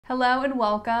Hello and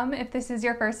welcome. If this is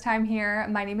your first time here,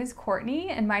 my name is Courtney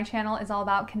and my channel is all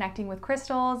about connecting with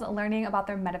crystals, learning about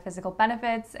their metaphysical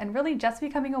benefits, and really just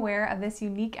becoming aware of this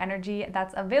unique energy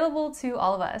that's available to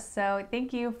all of us. So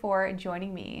thank you for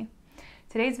joining me.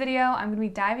 Today's video, I'm going to be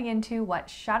diving into what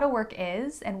shadow work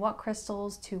is and what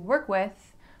crystals to work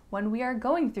with when we are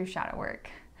going through shadow work.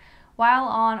 While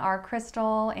on our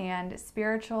crystal and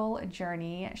spiritual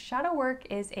journey, shadow work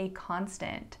is a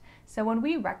constant. So when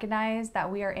we recognize that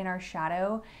we are in our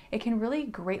shadow, it can really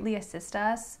greatly assist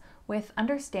us with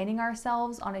understanding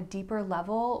ourselves on a deeper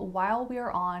level while we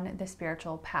are on the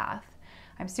spiritual path.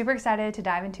 I'm super excited to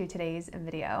dive into today's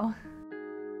video.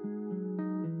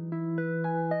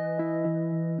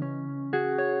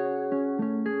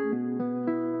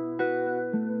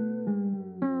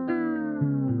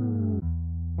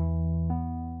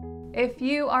 If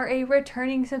you are a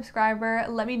returning subscriber,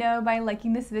 let me know by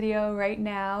liking this video right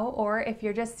now, or if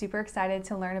you're just super excited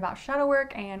to learn about shadow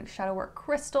work and shadow work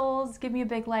crystals, give me a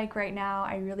big like right now.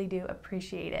 I really do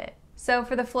appreciate it. So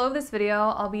for the flow of this video,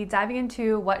 I'll be diving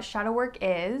into what shadow work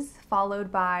is,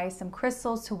 followed by some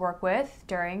crystals to work with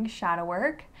during shadow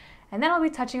work. And then I'll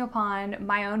be touching upon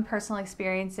my own personal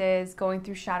experiences going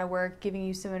through shadow work, giving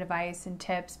you some advice and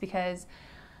tips, because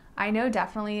I know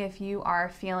definitely if you are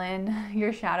feeling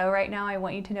your shadow right now, I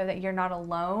want you to know that you're not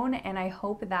alone. And I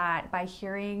hope that by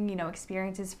hearing,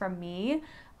 experiences from me,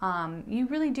 you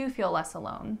really do feel less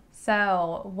alone.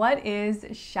 So what is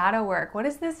shadow work? What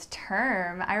is this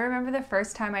term? I remember the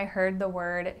first time I heard the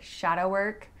word shadow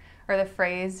work or the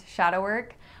phrase shadow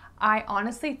work, I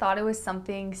honestly thought it was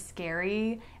something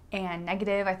scary and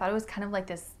negative. I thought it was kind of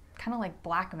like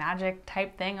black magic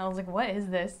type thing. I was like, what is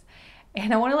this?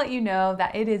 And I want to let you know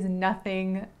that it is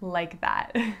nothing like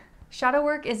that. Shadow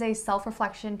work is a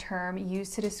self-reflection term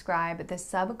used to describe the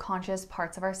subconscious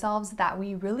parts of ourselves that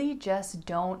we really just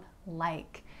don't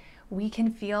like. We can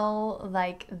feel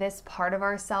like this part of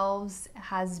ourselves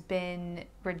has been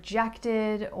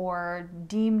rejected or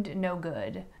deemed no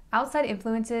good. Outside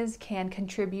influences can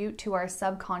contribute to our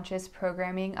subconscious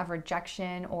programming of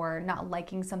rejection or not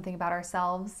liking something about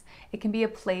ourselves. It can be a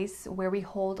place where we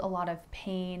hold a lot of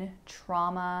pain,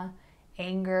 trauma,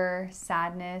 anger,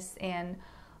 sadness, and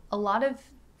a lot of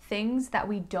things that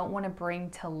we don't want to bring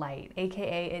to light,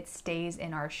 aka it stays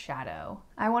in our shadow.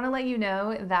 I want to let you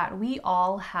know that we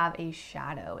all have a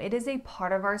shadow. It is a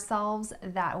part of ourselves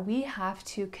that we have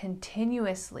to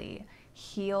continuously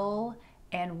heal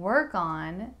and work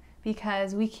on,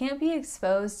 because we can't be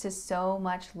exposed to so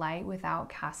much light without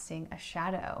casting a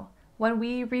shadow. When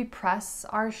we repress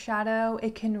our shadow,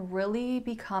 it can really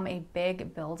become a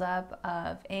big buildup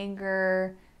of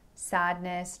anger,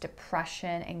 sadness,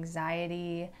 depression,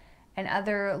 anxiety, and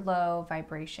other low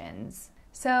vibrations.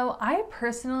 So I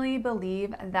personally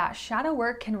believe that shadow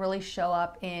work can really show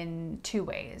up in two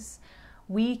ways.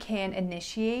 We can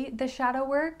initiate the shadow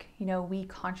work. We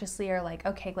consciously are like,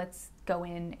 okay, let's go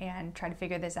in and try to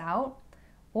figure this out.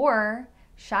 Or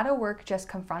shadow work just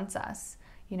confronts us.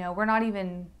 We're not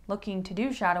even looking to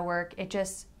do shadow work. It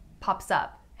just pops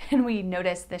up and we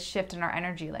notice this shift in our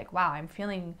energy. Like, wow, I'm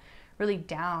feeling really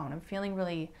down. I'm feeling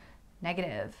really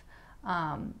negative.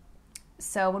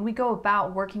 So when we go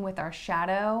about working with our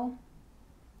shadow,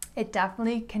 it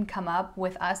definitely can come up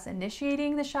with us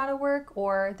initiating the shadow work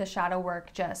or the shadow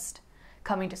work just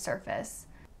coming to surface.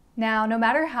 Now, no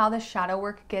matter how the shadow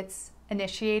work gets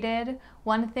initiated,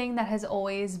 one thing that has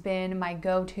always been my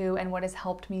go-to and what has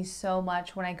helped me so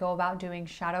much when I go about doing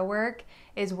shadow work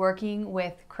is working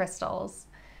with crystals.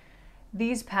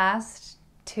 These past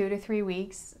 2 to 3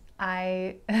 weeks,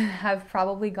 I have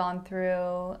probably gone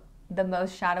through the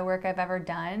most shadow work I've ever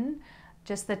done.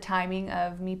 Just the timing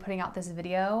of me putting out this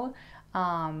video.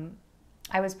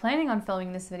 I was planning on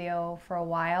filming this video for a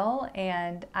while,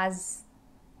 and as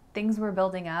things were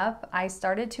building up, I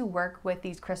started to work with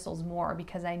these crystals more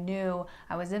because I knew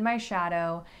I was in my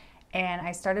shadow, and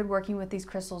I started working with these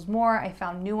crystals more. I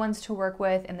found new ones to work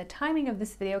with, and the timing of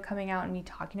this video coming out and me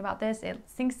talking about this, it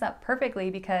syncs up perfectly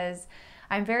because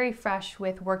I'm very fresh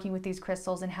with working with these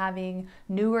crystals and having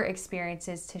newer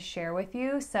experiences to share with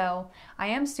you. So I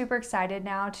am super excited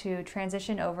now to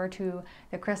transition over to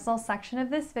the crystal section of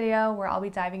this video, where I'll be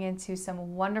diving into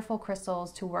some wonderful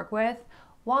crystals to work with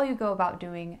while you go about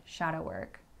doing shadow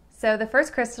work. So the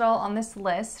first crystal on this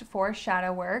list for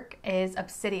shadow work is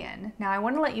obsidian. Now I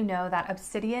want to let you know that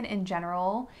obsidian in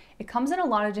general, it comes in a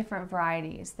lot of different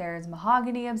varieties. There's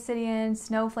mahogany obsidian,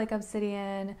 snowflake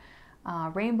obsidian,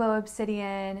 rainbow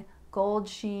obsidian, gold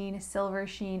sheen, silver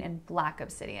sheen, and black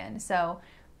obsidian. So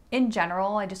in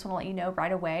general, I just want to let you know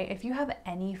right away, if you have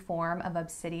any form of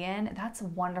obsidian, that's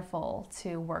wonderful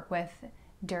to work with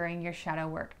during your shadow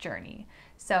work journey.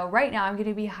 So right now I'm going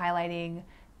to be highlighting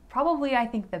probably, I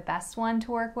think, the best one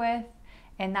to work with,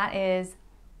 and that is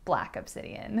Black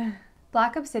Obsidian.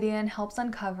 Black Obsidian helps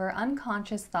uncover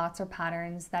unconscious thoughts or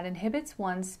patterns that inhibits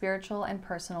one's spiritual and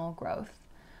personal growth.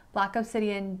 Black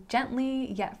Obsidian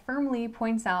gently yet firmly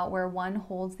points out where one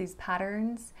holds these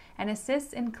patterns and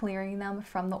assists in clearing them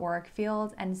from the auric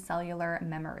field and cellular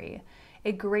memory.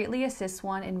 It greatly assists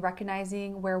one in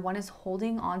recognizing where one is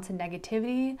holding on to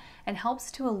negativity and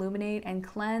helps to illuminate and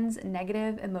cleanse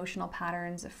negative emotional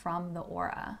patterns from the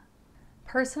aura.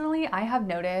 Personally, I have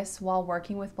noticed while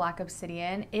working with Black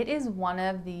Obsidian, it is one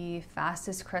of the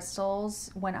fastest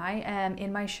crystals when I am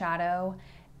in my shadow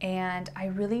and I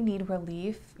really need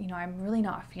relief. You know, I'm really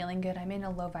not feeling good. I'm in a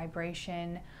low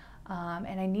vibration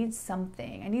and I need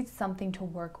something to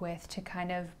work with to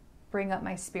kind of bring up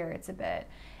my spirits a bit.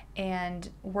 And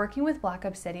working with Black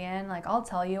Obsidian, like I'll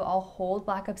tell you, I'll hold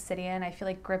Black Obsidian. I feel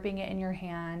like gripping it in your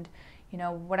hand, you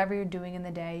know, whatever you're doing in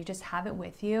the day, you just have it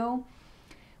with you.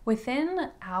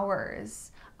 Within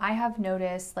hours, I have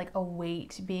noticed like a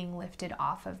weight being lifted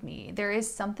off of me. There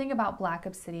is something about Black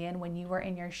Obsidian when you are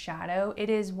in your shadow. It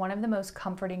is one of the most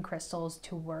comforting crystals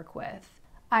to work with.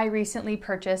 I recently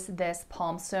purchased this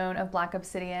palm stone of Black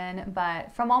Obsidian,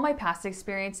 but from all my past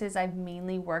experiences, I've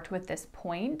mainly worked with this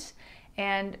point.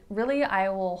 And really, I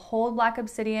will hold Black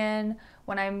Obsidian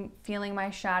when I'm feeling my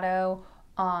shadow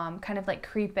kind of like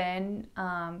creep in,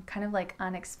 kind of like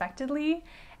unexpectedly.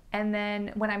 And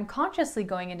then when I'm consciously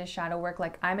going into shadow work,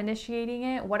 like I'm initiating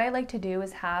it, what I like to do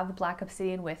is have Black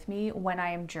Obsidian with me when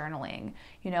I am journaling,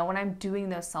 you know, when I'm doing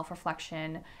those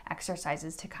self-reflection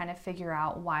exercises to kind of figure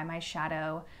out why my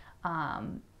shadow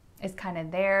is kind of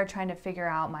there, trying to figure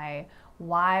out my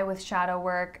why with shadow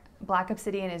work. Black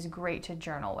Obsidian is great to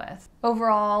journal with.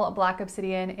 Overall, Black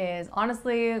Obsidian is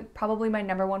honestly probably my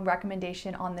 #1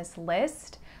 recommendation on this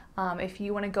list. If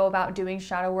you want to go about doing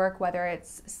shadow work, whether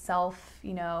it's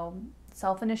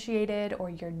self-initiated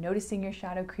or you're noticing your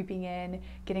shadow creeping in,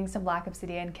 getting some Black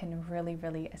Obsidian can really,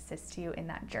 really assist you in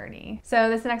that journey.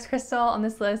 So this next crystal on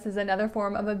this list is another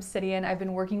form of obsidian. I've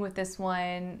been working with this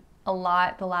one a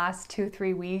lot the last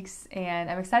 2-3 weeks, and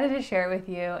I'm excited to share it with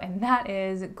you, and that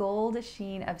is Gold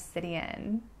Sheen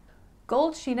Obsidian.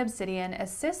 Gold Sheen Obsidian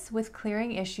assists with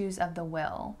clearing issues of the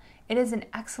will. It is an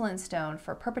excellent stone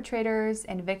for perpetrators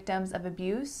and victims of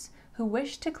abuse who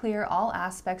wish to clear all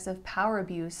aspects of power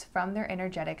abuse from their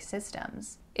energetic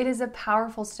systems. It is a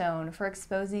powerful stone for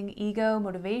exposing ego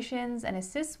motivations and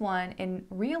assists one in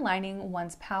realigning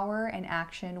one's power and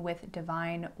action with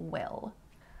divine will.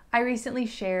 I recently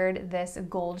shared this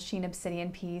Gold Sheen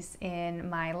Obsidian piece in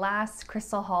my last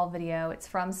crystal haul video. It's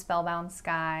from Spellbound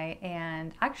Sky,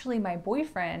 and actually my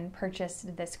boyfriend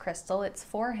purchased this crystal. It's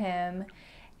for him,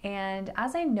 and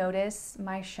as I noticed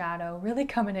my shadow really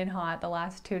coming in hot the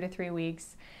last 2 to 3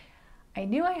 weeks, I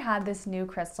knew I had this new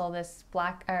crystal, this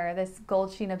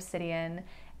Gold Sheen Obsidian,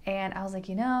 and I was like,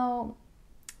 you know,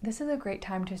 this is a great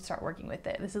time to start working with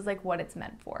it. This is like what it's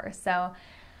meant for. So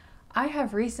I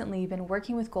have recently been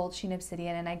working with Gold Sheen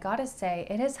Obsidian, and I gotta say,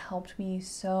 it has helped me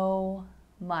so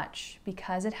much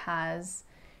because it has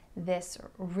this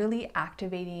really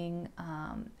activating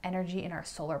energy in our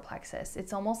solar plexus.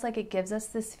 It's almost like it gives us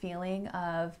this feeling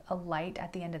of a light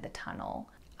at the end of the tunnel.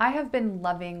 I have been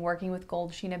loving working with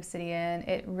Gold Sheen Obsidian.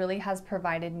 It really has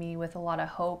provided me with a lot of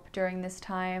hope during this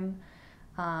time.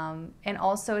 And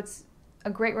also it's a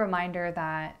great reminder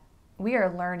that we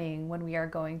are learning when we are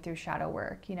going through shadow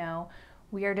work. You know,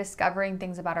 we are discovering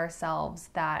things about ourselves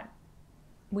that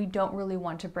we don't really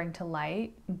want to bring to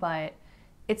light, but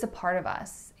it's a part of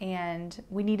us and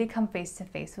we need to come face to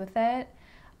face with it.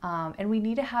 And we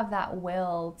need to have that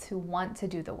will to want to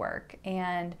do the work.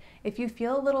 And if you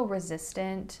feel a little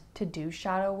resistant to do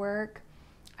shadow work,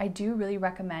 I do really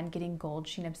recommend getting Gold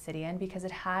Sheen Obsidian because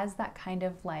it has that kind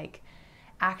of like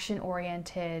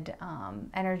action-oriented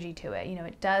energy to it. You know,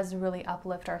 it does really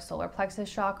uplift our solar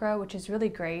plexus chakra, which is really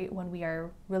great when we are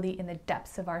really in the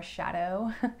depths of our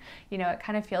shadow. You know, it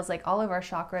kind of feels like all of our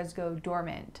chakras go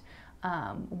dormant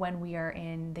when we are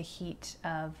in the heat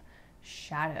of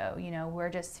shadow. You know, we're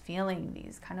just feeling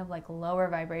these kind of like lower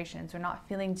vibrations. We're not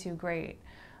feeling too great.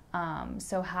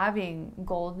 So having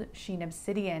Gold Sheen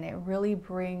Obsidian, it really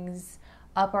brings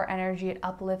up our energy, it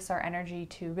uplifts our energy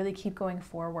to really keep going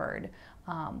forward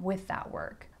with that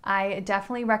work. I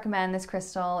definitely recommend this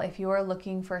crystal if you are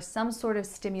looking for some sort of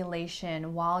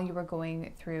stimulation while you are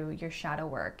going through your shadow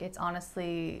work. It's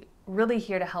honestly really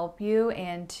here to help you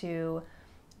and to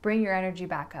bring your energy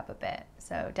back up a bit.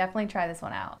 So definitely try this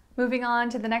one out. Moving on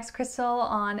to the next crystal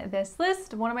on this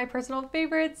list, one of my personal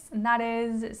favorites, and that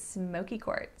is smoky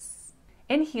quartz.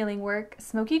 In healing work,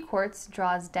 smoky quartz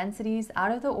draws densities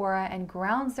out of the aura and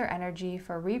grounds their energy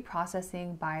for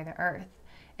reprocessing by the earth.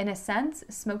 In a sense,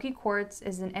 smoky quartz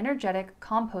is an energetic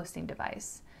composting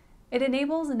device. It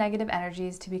enables negative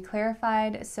energies to be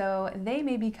clarified so they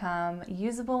may become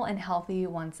usable and healthy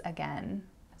once again.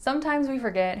 Sometimes we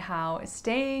forget how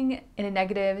staying in a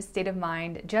negative state of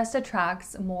mind just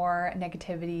attracts more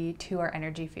negativity to our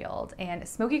energy field. And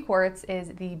smoky quartz is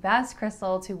the best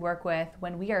crystal to work with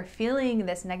when we are feeling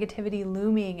this negativity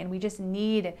looming and we just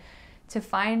need to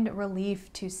find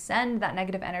relief to send that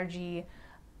negative energy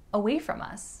away from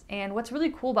us. And what's really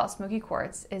cool about smoky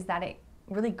quartz is that it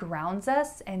really grounds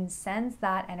us and sends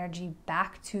that energy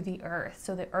back to the earth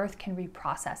so the earth can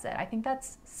reprocess it. I think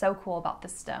that's so cool about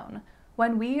this stone.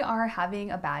 When we are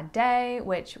having a bad day,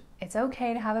 which it's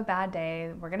okay to have a bad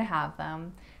day, we're gonna have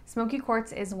them, smoky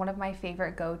quartz is one of my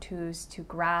favorite go-tos to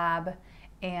grab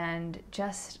and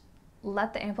just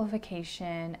let the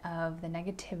amplification of the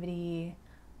negativity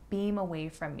beam away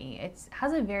from me. It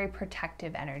has a very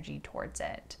protective energy towards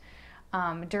it.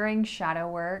 During shadow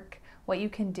work, what you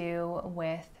can do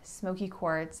with smoky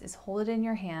quartz is hold it in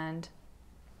your hand,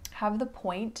 have the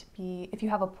point be, if you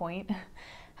have a point,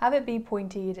 have it be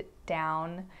pointed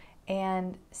down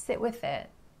and sit with it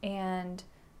and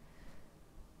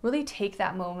really take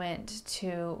that moment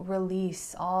to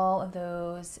release all of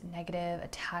those negative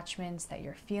attachments that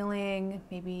you're feeling.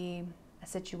 Maybe a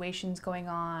situation's going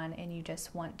on and you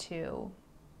just want to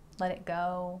let it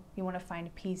go. You want to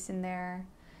find peace in there.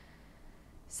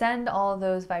 Send all of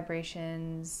those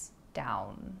vibrations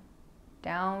down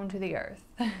to the earth.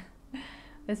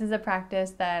 This is a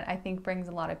practice that I think brings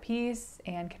a lot of peace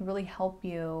and can really help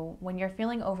you when you're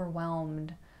feeling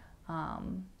overwhelmed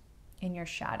in your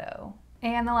shadow.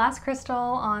 And the last crystal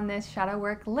on this shadow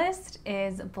work list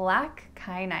is black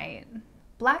kyanite.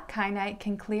 Black kyanite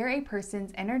can clear a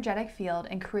person's energetic field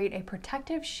and create a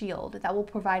protective shield that will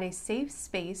provide a safe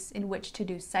space in which to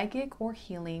do psychic or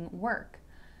healing work.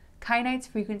 Kyanite's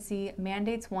frequency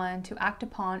mandates one to act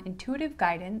upon intuitive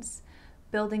guidance,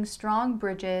 building strong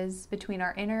bridges between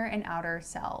our inner and outer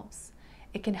selves.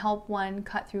 It can help one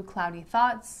cut through cloudy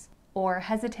thoughts or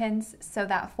hesitance so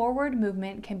that forward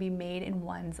movement can be made in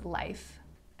one's life.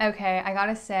 Okay, I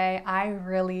gotta say, I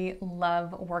really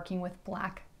love working with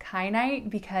black kyanite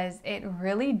because it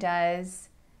really does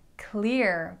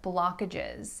clear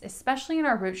blockages, especially in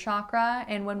our root chakra.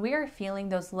 And when we are feeling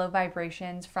those low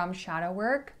vibrations from shadow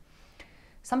work,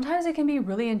 sometimes it can be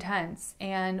really intense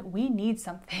and we need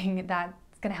something that's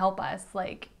gonna help us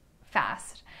like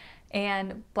fast.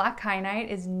 And black kyanite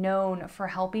is known for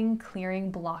helping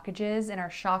clearing blockages in our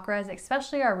chakras,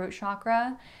 especially our root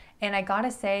chakra. And I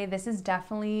gotta say, this is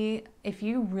definitely, if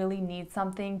you really need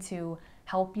something to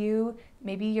help you,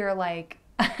 maybe you're like,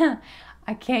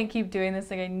 I can't keep doing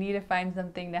this, like I need to find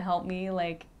something to help me,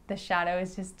 like the shadow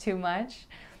is just too much.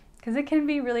 Because it can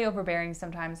be really overbearing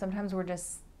sometimes. Sometimes we're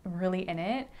just really in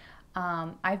it.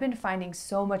 I've been finding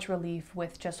so much relief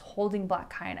with just holding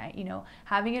black kyanite, you know,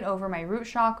 having it over my root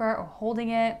chakra or holding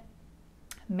it.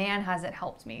 Man, has it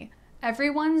helped me.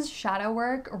 Everyone's shadow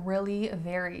work really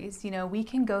varies. You know, we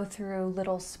can go through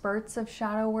little spurts of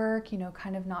shadow work, you know,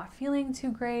 kind of not feeling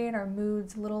too great, our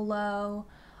mood's a little low,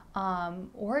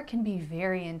 or it can be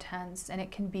very intense and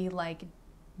it can be like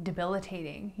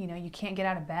debilitating. You know, you can't get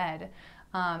out of bed.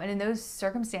 And in those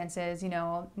circumstances, you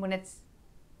know, when it's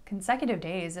consecutive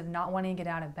days of not wanting to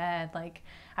get out of bed, like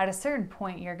at a certain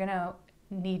point, you're gonna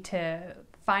need to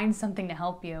find something to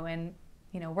help you. And,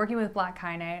 you know, working with black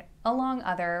kyanite, along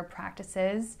other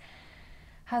practices,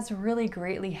 has really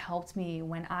greatly helped me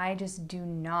when I just do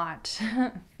not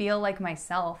feel like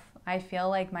myself. I feel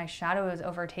like my shadow is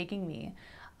overtaking me.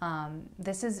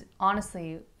 This is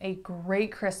honestly a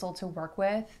great crystal to work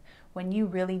with when you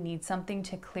really need something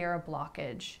to clear a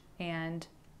blockage. And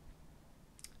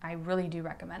I really do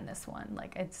recommend this one.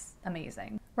 Like, it's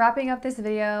amazing. Wrapping up this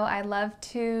video, I'd love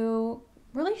to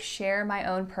really share my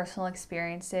own personal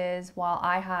experiences while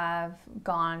I have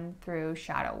gone through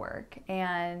shadow work.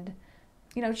 And,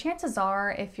 you know, chances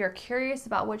are, if you're curious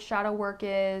about what shadow work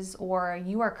is, or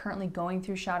you are currently going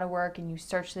through shadow work and you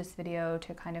search this video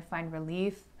to kind of find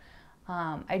relief,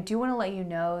 I do want to let you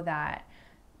know that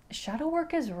shadow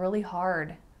work is really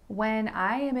hard. When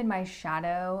I am in my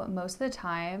shadow, most of the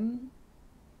time,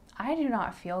 I do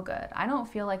not feel good. I don't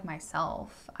feel like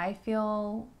myself. I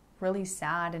feel really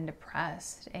sad and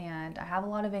depressed, and I have a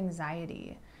lot of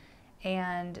anxiety.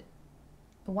 And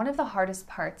one of the hardest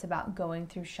parts about going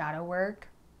through shadow work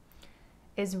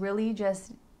is really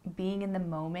just being in the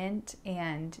moment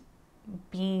and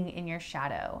being in your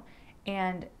shadow.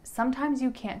 And sometimes you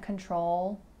can't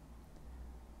control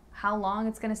how long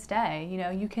it's going to stay. You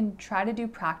know, you can try to do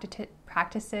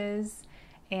practices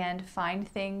and find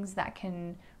things that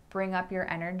can bring up your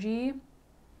energy,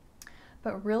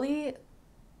 but really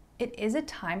it is a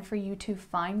time for you to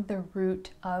find the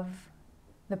root of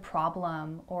the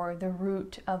problem or the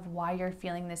root of why you're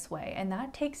feeling this way. And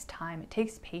that takes time, it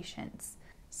takes patience.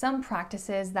 Some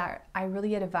practices that I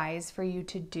really advise for you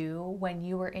to do when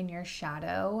you are in your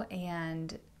shadow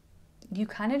and you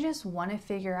kind of just want to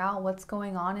figure out what's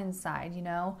going on inside, you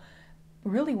know,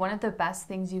 really one of the best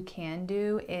things you can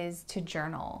do is to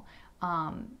journal.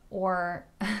 Or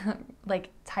like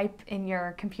type in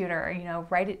your computer, you know,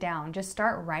 write it down, just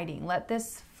start writing, let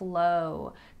this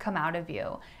flow come out of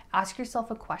you. Ask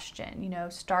yourself a question, you know,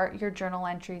 start your journal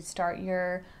entries, start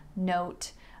your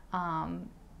note,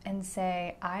 and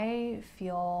say, I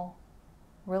feel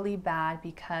really bad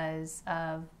because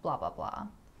of blah, blah, blah.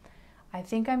 I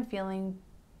think I'm feeling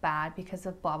bad because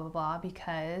of blah, blah, blah,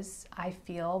 because I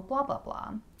feel blah, blah,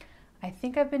 blah. I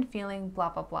think I've been feeling blah,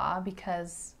 blah, blah,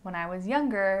 because when I was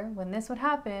younger, when this would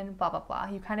happen, blah, blah, blah.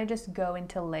 You kind of just go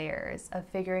into layers of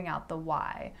figuring out the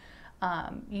why.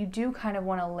 You do kind of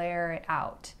want to layer it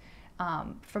out.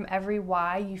 From every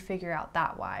why, you figure out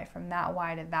that why, from that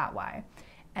why to that why.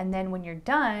 And then when you're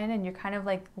done and you're kind of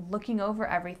like looking over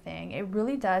everything, it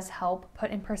really does help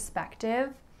put in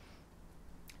perspective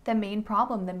the main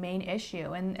problem, the main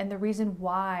issue, and the reason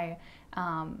why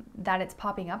that it's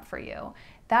popping up for you.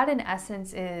 That in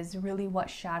essence is really what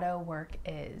shadow work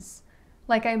is.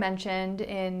 Like I mentioned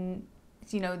in,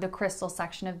 you know, the crystal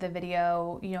section of the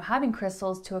video, you know, having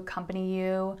crystals to accompany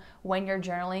you when you're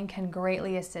journaling can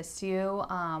greatly assist you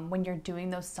when you're doing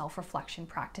those self-reflection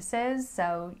practices.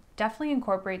 So definitely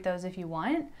incorporate those if you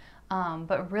want.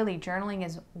 But really, journaling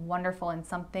is wonderful and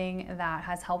something that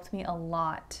has helped me a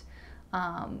lot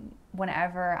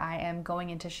whenever I am going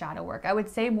into shadow work. I would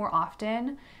say more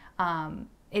often,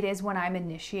 it is when I'm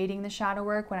initiating the shadow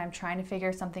work, when I'm trying to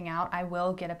figure something out, I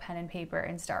will get a pen and paper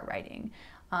and start writing.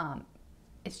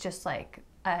 It's just like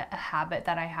a habit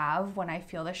that I have. When I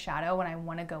feel the shadow, when I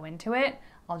want to go into it,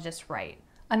 I'll just write.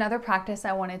 Another practice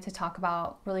I wanted to talk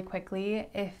about really quickly,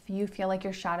 if you feel like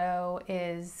your shadow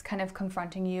is kind of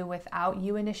confronting you without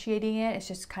you initiating it, it's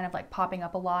just kind of like popping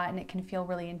up a lot and it can feel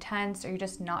really intense, or you're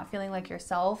just not feeling like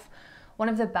yourself, one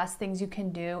of the best things you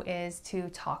can do is to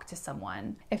talk to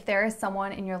someone. If there is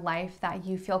someone in your life that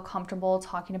you feel comfortable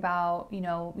talking about, you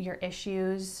know, your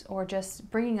issues, or just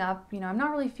bringing up, you know, I'm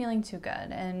not really feeling too good,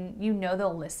 and you know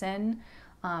they'll listen,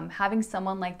 having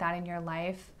someone like that in your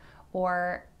life,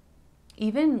 or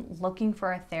even looking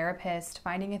for a therapist,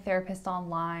 finding a therapist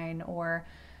online or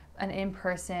an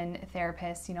in-person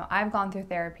therapist. You know, I've gone through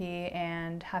therapy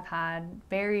and have had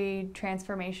very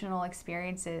transformational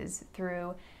experiences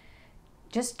through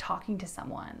just talking to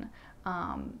someone.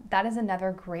 That is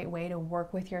another great way to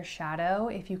work with your shadow.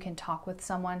 If you can talk with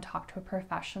someone, talk to a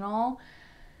professional,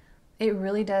 it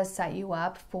really does set you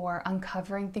up for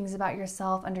uncovering things about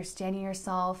yourself, understanding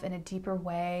yourself in a deeper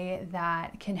way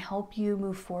that can help you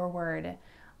move forward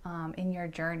in your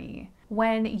journey.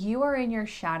 When you are in your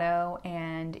shadow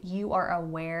and you are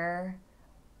aware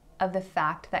of the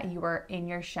fact that you are in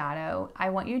your shadow, I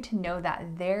want you to know that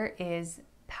there is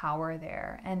power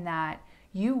there, and that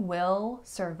you will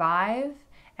survive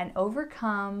and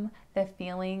overcome the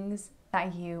feelings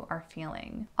that you are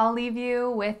feeling. I'll leave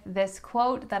you with this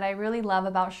quote that I really love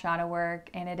about shadow work,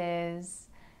 and it is,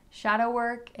 shadow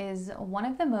work is one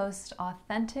of the most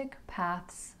authentic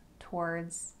paths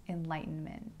towards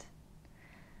enlightenment.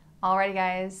 Alrighty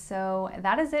guys, so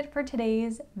that is it for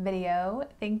today's video.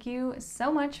 Thank you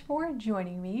so much for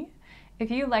joining me. If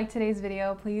you liked today's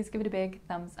video, please give it a big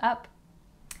thumbs up.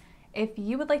 If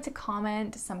you would like to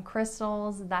comment some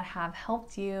crystals that have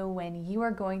helped you when you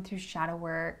are going through shadow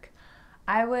work,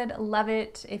 I would love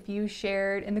it if you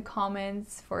shared in the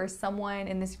comments for someone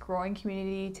in this growing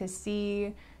community to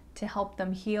see, to help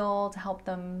them heal, to help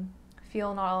them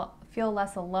feel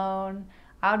less alone.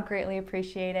 I would greatly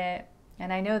appreciate it,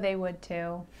 and I know they would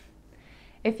too.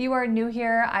 If you are new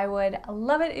here, I would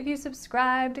love it if you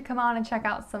subscribe to come on and check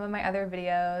out some of my other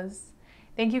videos.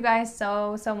 Thank you guys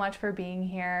so much for being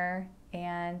here,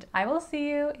 and I will see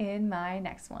you in my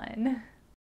next one.